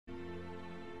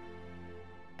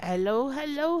Hello,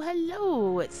 hello,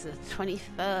 hello. It's the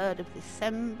 23rd of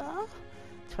December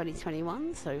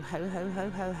 2021, so ho, ho, ho,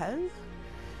 ho, ho.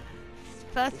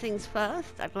 First things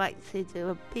first, I'd like to do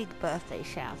a big birthday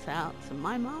shout out to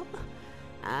my mum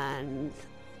and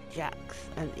Jack's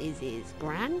and Izzy's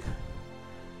gran.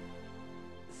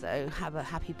 So have a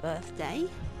happy birthday.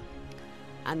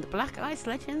 And the Black Ice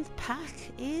Legends pack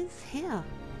is here.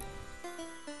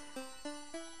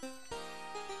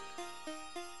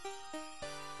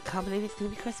 Can't believe it's going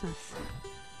to be Christmas.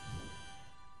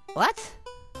 What?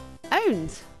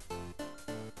 Owned?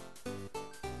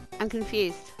 I'm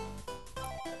confused.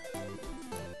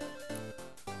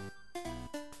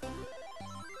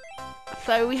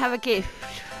 So we have a gift.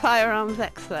 Firearms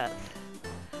expert.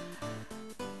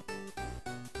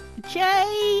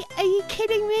 Jay, are you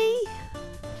kidding me?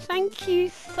 Thank you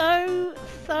so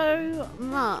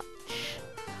much.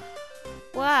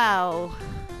 Wow.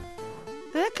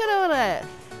 Look at all this.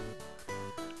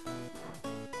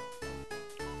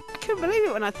 I couldn't believe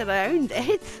it when I said I owned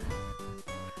it.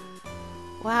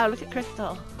 Wow, look at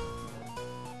Crystal.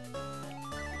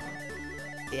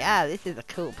 Yeah, this is a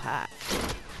cool pack.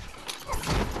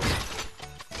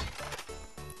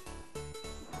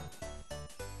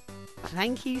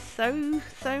 Thank you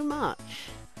so much.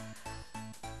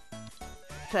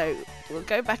 So, we'll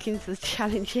go back into the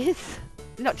challenges.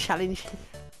 Not challenges.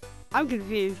 I'm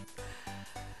confused.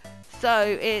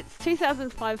 So, it's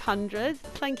 2,500.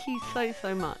 Thank you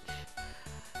so much.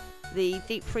 The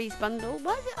deep freeze bundle.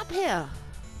 Why is it up here?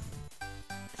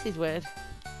 This is weird.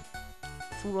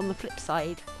 It's all on the flip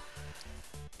side.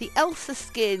 The Elsa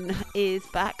skin is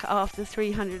back after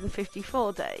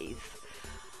 354 days.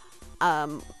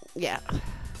 Yeah,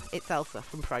 it's Elsa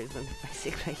from Frozen,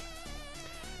 basically.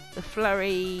 The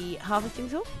Flurry harvesting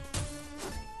tool.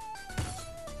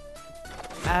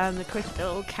 And the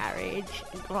Crystal Carriage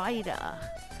Glider.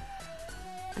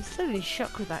 I'm still in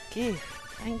shock with that gift.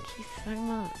 Thank you so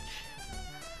much.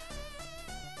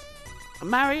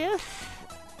 Marius.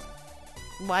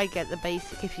 Why get the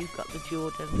basic if you've got the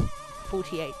Jordan?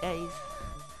 48 days.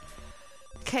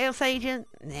 Chaos Agent.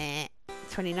 Nah.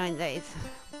 29 days.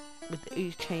 With the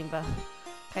Ooze Chamber.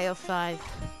 Chaos Size.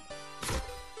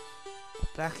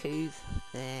 Black Ooze.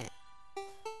 Nah.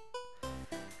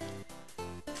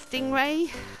 Stingray.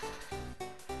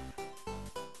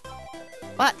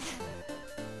 What?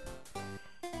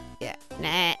 Yeah,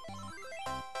 nah.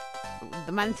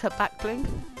 The Manta back bling.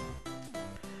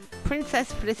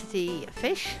 Princess Felicity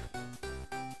Fish.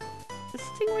 The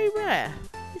Stingray rare.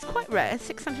 It's quite rare.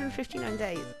 659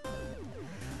 days.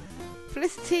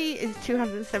 Felicity is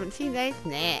 217 days.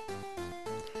 Nah.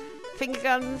 Finger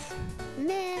Guns.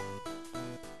 Nah.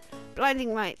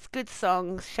 Blinding Lights. Good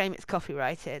songs. Shame it's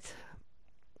copyrighted.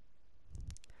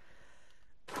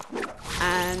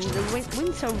 And the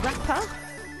Winter Wrapper,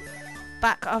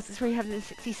 back after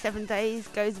 367 days,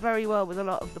 goes very well with a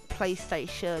lot of the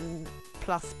PlayStation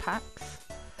Plus packs.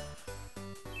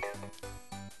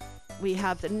 We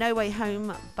have the No Way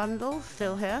Home bundle,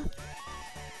 still here.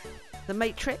 The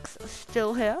Matrix,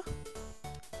 still here.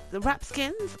 The wrap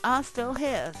skins are still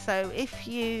here, so if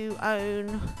you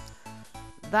own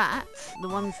that, the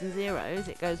ones and zeros,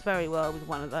 it goes very well with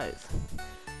one of those.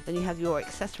 Then you have your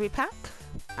accessory pack.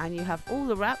 And you have all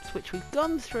the wraps, which we've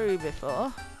gone through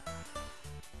before.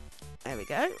 There we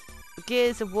go.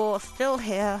 Gears of War still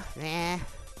here. Nah.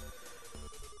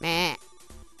 Meh.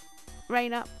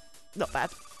 Rain Up. Not bad.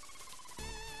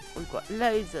 We've got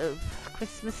loads of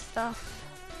Christmas stuff.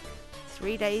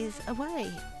 3 days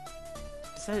away.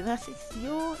 So that is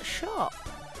your shop.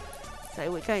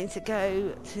 So we're going to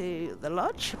go to the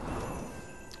lodge.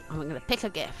 And we're going to pick a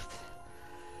gift.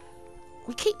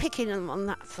 We keep picking them on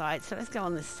that side, so let's go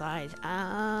on this side.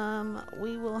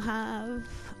 We will have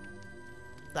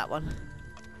that one.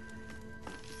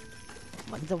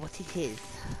 Wonder what it is.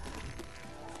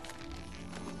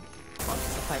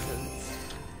 What's the present?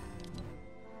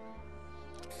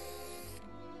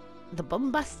 The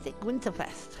Bombastic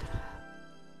Winterfest.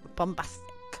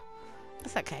 Bombastic.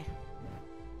 That's okay.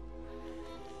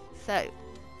 So,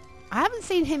 I haven't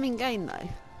seen him in game though.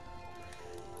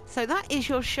 So that is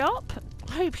your shop.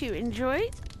 Hope you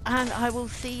enjoyed, and I will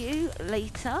see you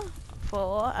later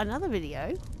for another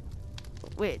video,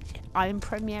 which I'm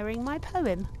premiering my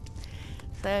poem.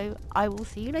 So I will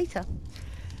see you later.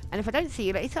 And if I don't see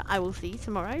you later, I will see you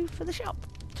tomorrow for the shop.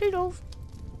 Toodles!